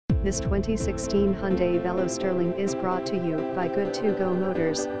This 2016 Hyundai Veloster is brought to you by Good2Go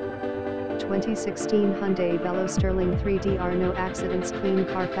Motors. 2016 Hyundai Veloster 3DR. No accidents, clean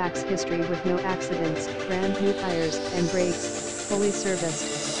Carfax history with no accidents, brand new tires and brakes, fully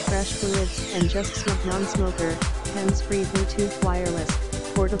serviced, fresh fluids and just smoked. Non-smoker, hands-free Bluetooth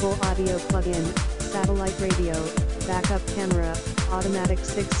wireless, portable audio plug-in, satellite radio, backup camera, automatic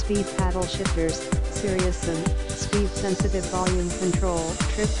 6-speed paddle shifters, Sirius and speed-sensitive volume control,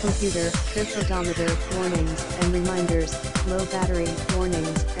 trip computer, trip odometer, warnings and reminders, low battery,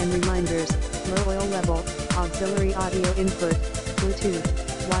 warnings and reminders, low oil level, auxiliary audio input,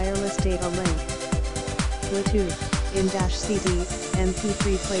 Bluetooth, wireless data link, Bluetooth, in-CD,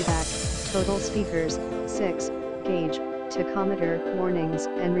 MP3 playback, total speakers, 6, gauge, tachometer, warnings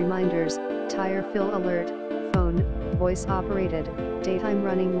and reminders, tire fill alert, phone, voice operated, daytime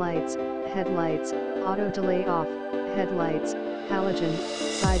running lights, headlights, auto delay off, headlights, halogen,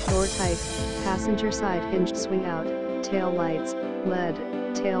 side door type, passenger side hinged swing out, tail lights,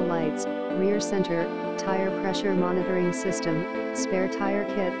 LED, tail lights, rear center, tire pressure monitoring system, spare tire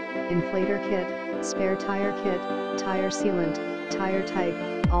kit, inflator kit, spare tire kit, tire sealant, tire type,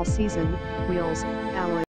 all season, wheels, alloy.